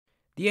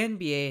The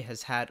NBA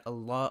has had a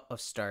lot of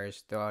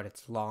stars throughout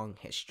its long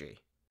history.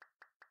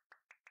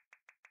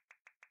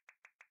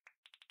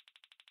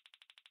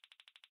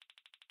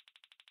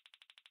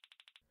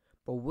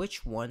 But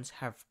which ones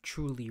have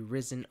truly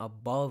risen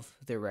above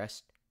the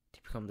rest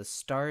to become the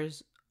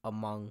stars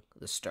among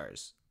the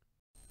stars?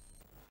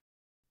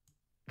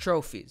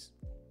 Trophies.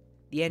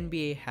 The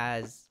NBA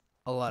has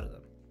a lot of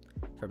them,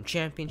 from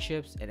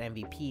championships and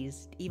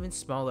MVPs to even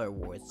smaller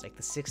awards like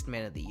the Sixth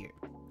Man of the Year.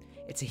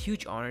 It's a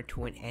huge honor to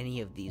win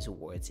any of these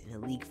awards in a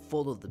league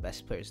full of the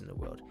best players in the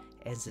world,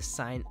 and it's a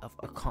sign of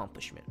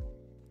accomplishment.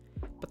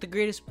 But the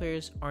greatest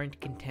players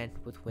aren't content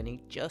with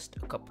winning just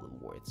a couple of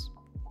awards.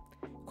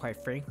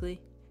 Quite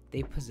frankly,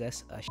 they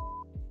possess a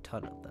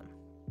ton of them.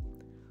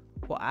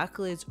 While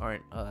accolades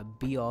aren't a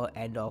be-all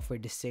end-all for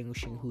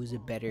distinguishing who's a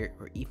better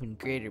or even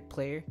greater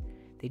player,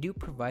 they do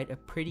provide a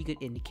pretty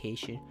good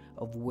indication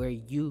of where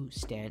you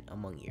stand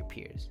among your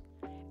peers.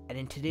 And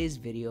in today's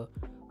video,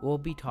 we'll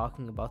be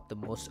talking about the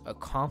most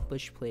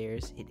accomplished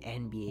players in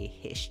NBA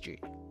history.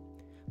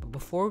 But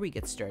before we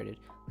get started,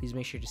 please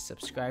make sure to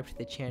subscribe to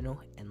the channel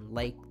and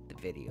like the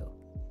video.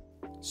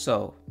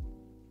 So,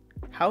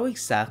 how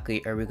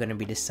exactly are we going to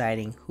be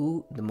deciding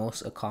who the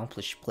most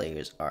accomplished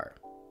players are?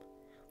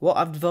 Well,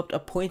 I've developed a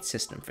point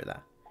system for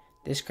that.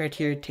 This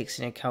criteria takes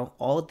into account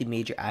all the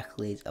major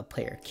accolades a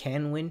player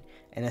can win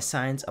and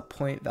assigns a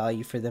point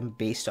value for them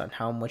based on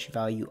how much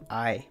value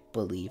I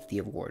believe the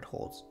award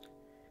holds.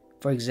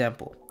 For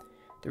example,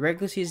 the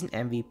regular season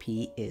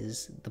MVP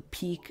is the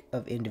peak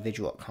of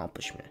individual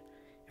accomplishment.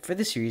 For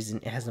this reason,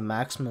 it has a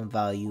maximum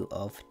value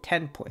of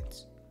 10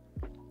 points.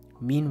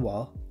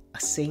 Meanwhile, a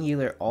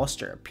singular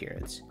All-Star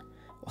appearance,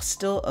 while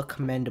still a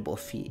commendable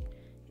feat,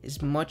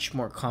 is much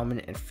more common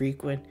and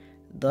frequent,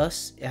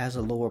 thus it has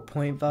a lower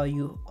point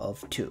value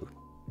of 2.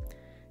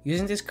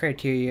 Using this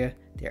criteria,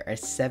 there are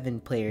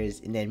 7 players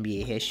in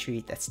NBA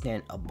history that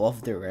stand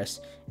above the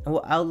rest, and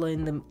we'll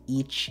outline them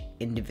each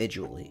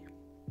individually.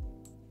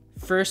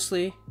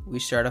 Firstly, we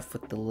start off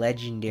with the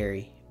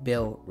legendary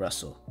Bill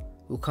Russell,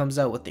 who comes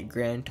out with a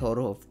grand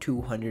total of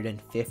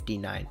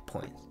 259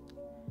 points.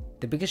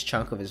 The biggest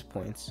chunk of his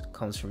points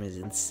comes from his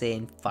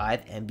insane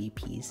 5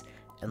 MVPs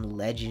and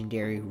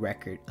legendary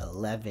record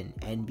 11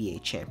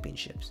 NBA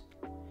championships.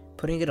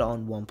 Putting it all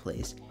in one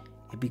place,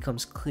 it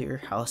becomes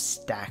clear how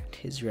stacked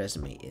his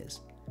resume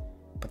is.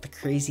 But the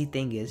crazy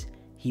thing is,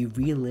 he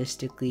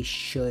realistically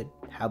should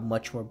have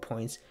much more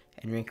points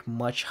and rank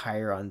much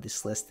higher on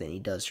this list than he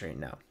does right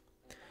now.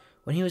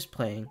 When he was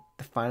playing,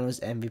 the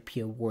Finals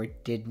MVP award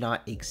did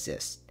not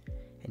exist,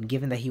 and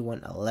given that he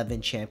won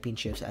 11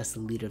 championships as the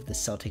leader of the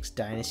Celtics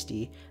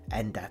dynasty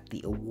and that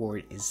the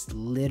award is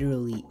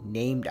literally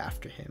named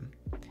after him,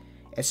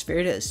 it's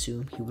fair to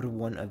assume he would have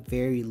won a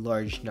very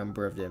large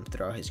number of them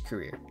throughout his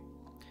career.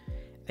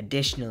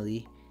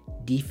 Additionally,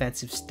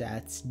 defensive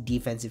stats,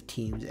 defensive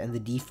teams, and the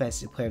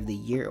Defensive Player of the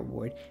Year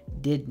award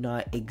did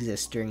not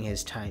exist during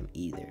his time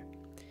either.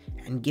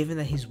 And given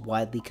that he's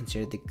widely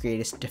considered the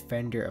greatest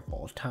defender of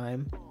all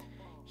time,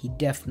 he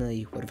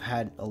definitely would have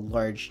had a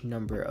large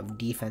number of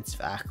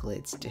defensive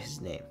accolades to his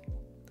name.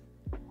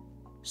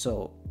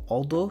 So,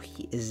 although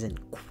he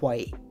isn't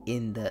quite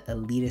in the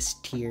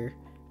elitist tier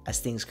as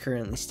things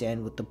currently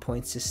stand with the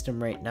point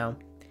system right now,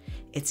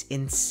 it's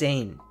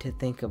insane to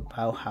think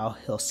about how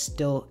he'll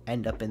still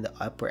end up in the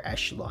upper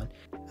echelon,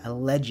 a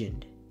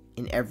legend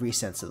in every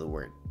sense of the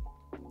word.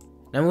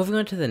 Now moving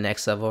on to the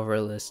next level of our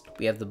list,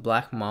 we have the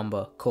Black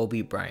Mamba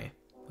Kobe Bryant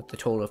with a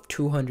total of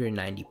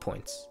 290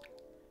 points.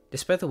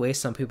 Despite the way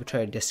some people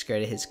try to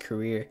discredit his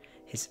career,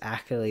 his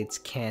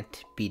accolades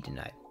can't be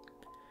denied.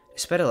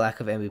 Despite a lack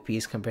of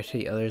MVPs compared to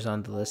the others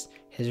on the list,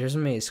 his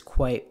resume is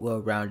quite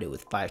well-rounded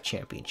with 5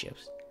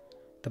 championships.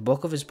 The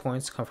bulk of his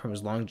points come from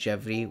his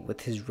longevity with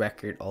his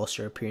record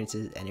All-Star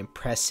appearances and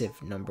impressive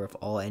number of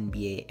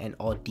All-NBA and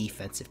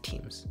All-Defensive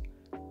teams.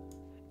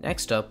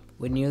 Next up,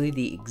 with nearly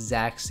the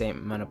exact same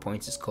amount of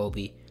points as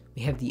Kobe,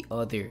 we have the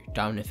other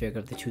dominant figure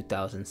of the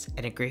 2000s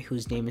and a great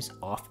whose name is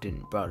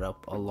often brought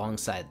up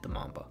alongside the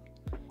Mamba,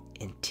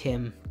 in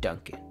Tim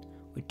Duncan,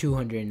 with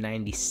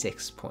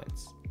 296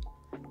 points.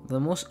 One of the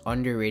most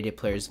underrated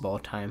players of all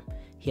time,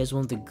 he has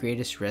one of the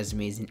greatest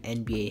resumes in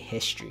NBA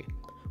history,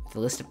 with a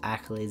list of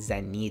accolades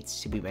that needs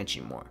to be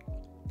mentioned more.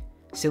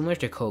 Similar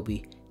to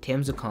Kobe,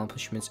 Tim's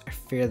accomplishments are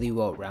fairly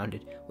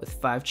well-rounded, with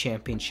 5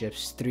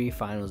 championships, 3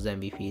 Finals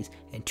MVPs,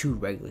 and 2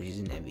 regular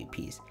season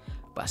MVPs.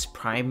 But his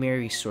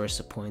primary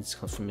source of points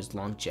comes from his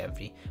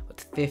longevity,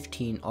 with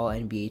 15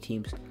 All-NBA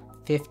teams,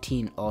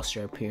 15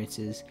 All-Star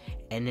appearances,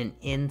 and an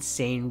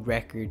insane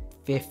record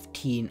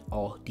 15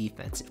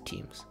 All-Defensive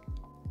teams.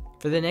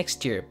 For the next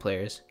tier of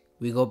players,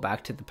 we go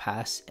back to the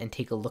past and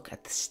take a look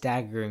at the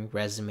staggering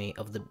resume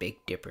of the Big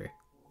Dipper,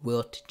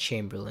 Wilt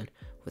Chamberlain,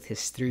 with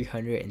his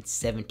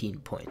 317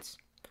 points.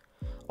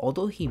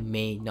 Although he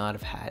may not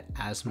have had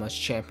as much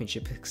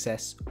championship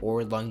success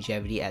or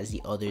longevity as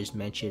the others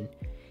mentioned,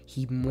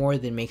 he more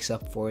than makes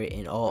up for it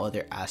in all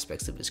other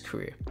aspects of his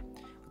career.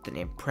 With an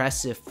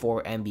impressive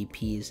 4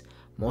 MVPs,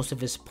 most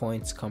of his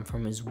points come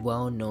from his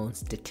well-known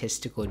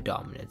statistical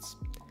dominance.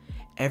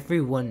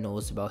 Everyone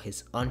knows about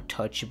his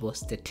untouchable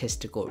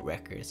statistical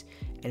records,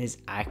 and his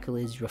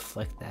accolades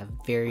reflect that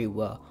very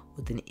well,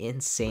 with an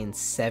insane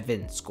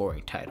 7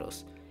 scoring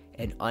titles,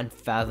 an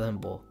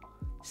unfathomable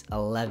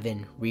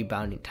 11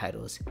 rebounding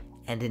titles,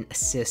 and an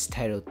assist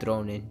title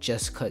thrown in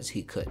just cause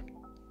he could.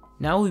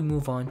 Now we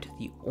move on to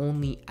the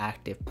only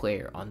active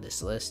player on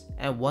this list,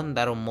 and one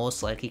that'll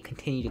most likely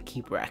continue to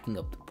keep racking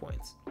up the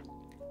points.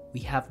 We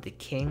have the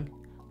King,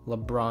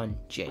 LeBron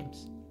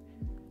James.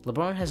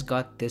 LeBron has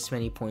got this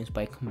many points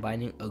by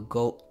combining a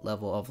GOAT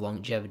level of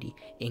longevity,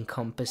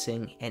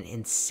 encompassing an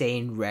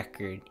insane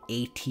record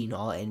 18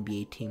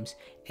 All-NBA teams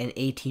and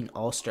 18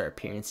 All-Star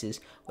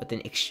appearances, with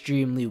an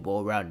extremely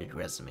well-rounded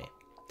resume.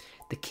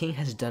 The King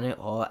has done it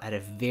all at a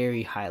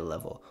very high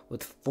level,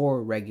 with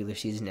 4 regular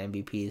season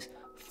MVPs,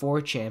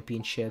 4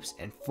 championships,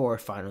 and 4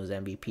 finals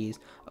MVPs,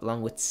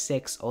 along with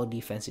 6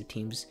 all-defensive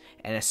teams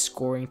and a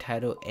scoring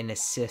title and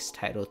assist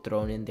title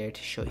thrown in there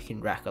to show he can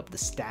rack up the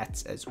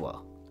stats as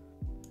well.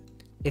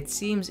 It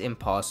seems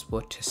impossible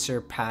to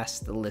surpass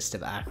the list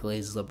of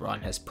accolades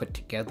LeBron has put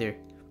together,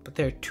 but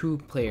there are 2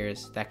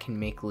 players that can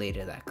make lay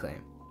to that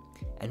claim.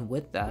 And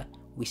with that,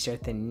 we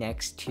start the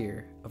next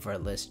tier of our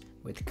list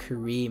with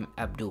Kareem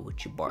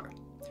Abdul-Jabbar,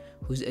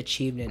 who's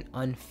achieved an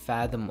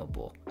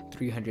unfathomable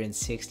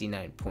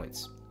 369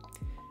 points.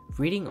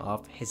 Reading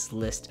off his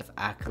list of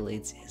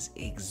accolades is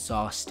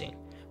exhausting,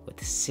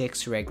 with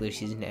 6 regular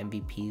season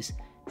MVPs,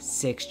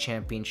 6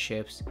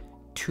 championships,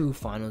 2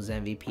 finals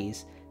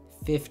MVPs,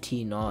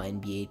 15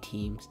 All-NBA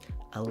teams,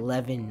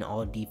 11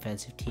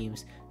 All-Defensive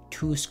teams,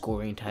 2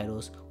 scoring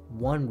titles,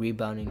 1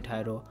 rebounding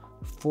title,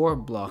 4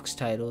 blocks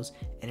titles,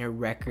 and a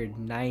record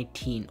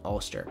 19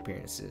 All-Star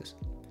appearances.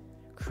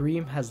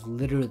 Kareem has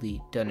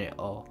literally done it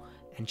all,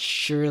 and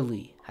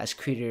surely has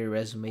created a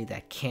resume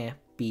that can't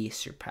be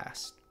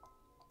surpassed.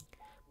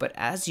 But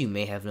as you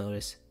may have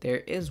noticed, there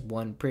is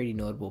one pretty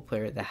notable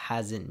player that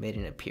hasn't made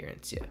an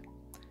appearance yet.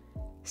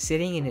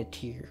 Sitting in a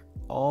tier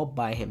all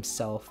by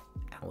himself,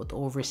 and with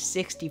over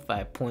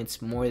 65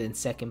 points more than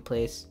second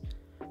place,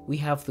 we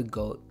have the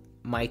GOAT,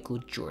 Michael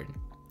Jordan,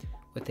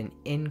 with an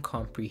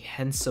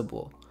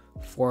incomprehensible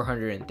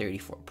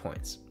 434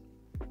 points.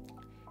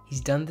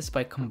 He's done this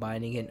by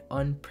combining an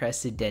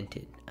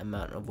unprecedented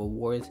amount of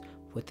awards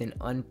with an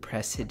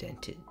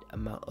unprecedented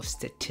amount of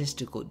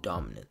statistical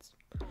dominance,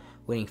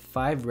 winning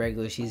 5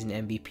 regular season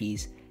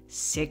MVPs,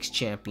 6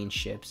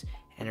 championships,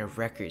 and a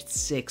record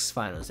 6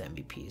 finals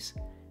MVPs,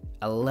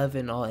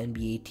 11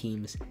 All-NBA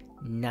teams,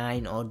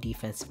 9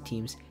 All-Defensive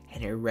teams,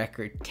 and a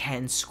record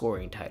 10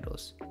 scoring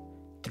titles,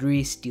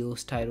 3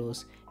 steals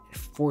titles, and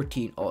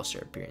 14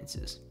 All-Star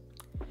appearances.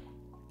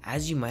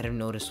 As you might have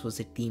noticed was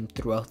a theme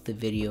throughout the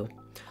video,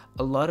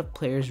 a lot of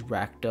players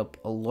racked up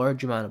a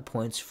large amount of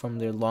points from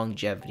their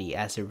longevity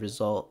as a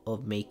result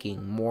of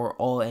making more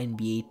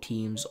All-NBA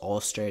teams,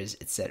 All-Stars,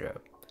 etc.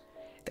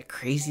 The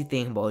crazy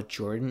thing about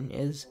Jordan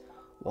is,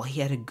 while he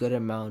had a good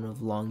amount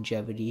of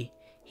longevity,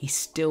 he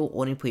still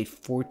only played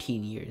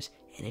 14 years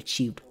and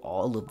achieved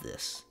all of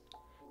this.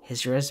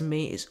 His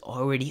resume is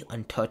already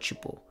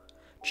untouchable.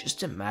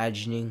 Just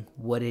imagining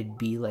what it'd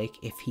be like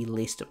if he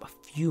laced up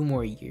a few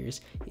more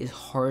years is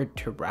hard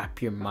to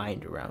wrap your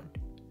mind around.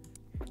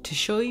 To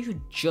show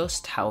you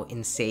just how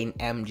insane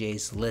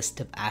MJ's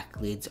list of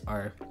accolades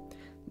are,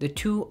 the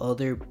 2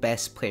 other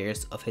best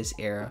players of his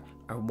era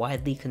are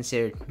widely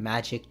considered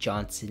Magic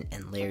Johnson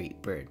and Larry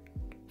Bird,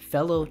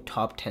 fellow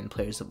top 10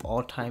 players of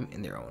all time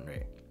in their own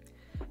right.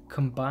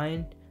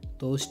 Combined,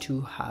 those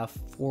 2 have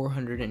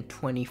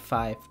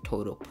 425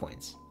 total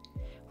points,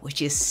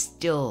 which is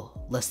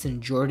still less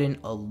than Jordan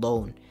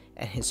alone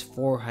and his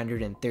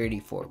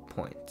 434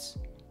 points.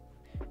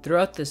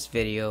 Throughout this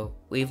video,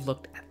 we've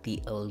looked at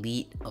the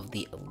elite of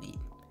the elite,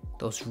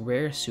 those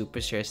rare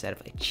superstars that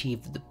have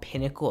achieved the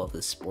pinnacle of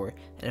the sport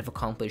and have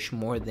accomplished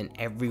more than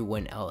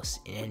everyone else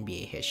in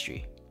NBA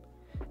history.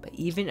 But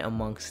even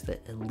amongst the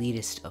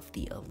elitist of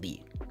the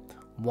elite,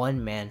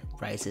 one man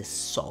rises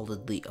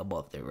solidly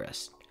above the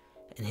rest,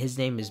 and his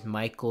name is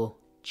Michael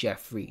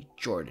Jeffrey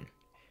Jordan,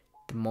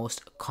 the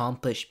most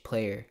accomplished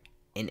player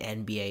in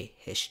NBA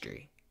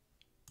history.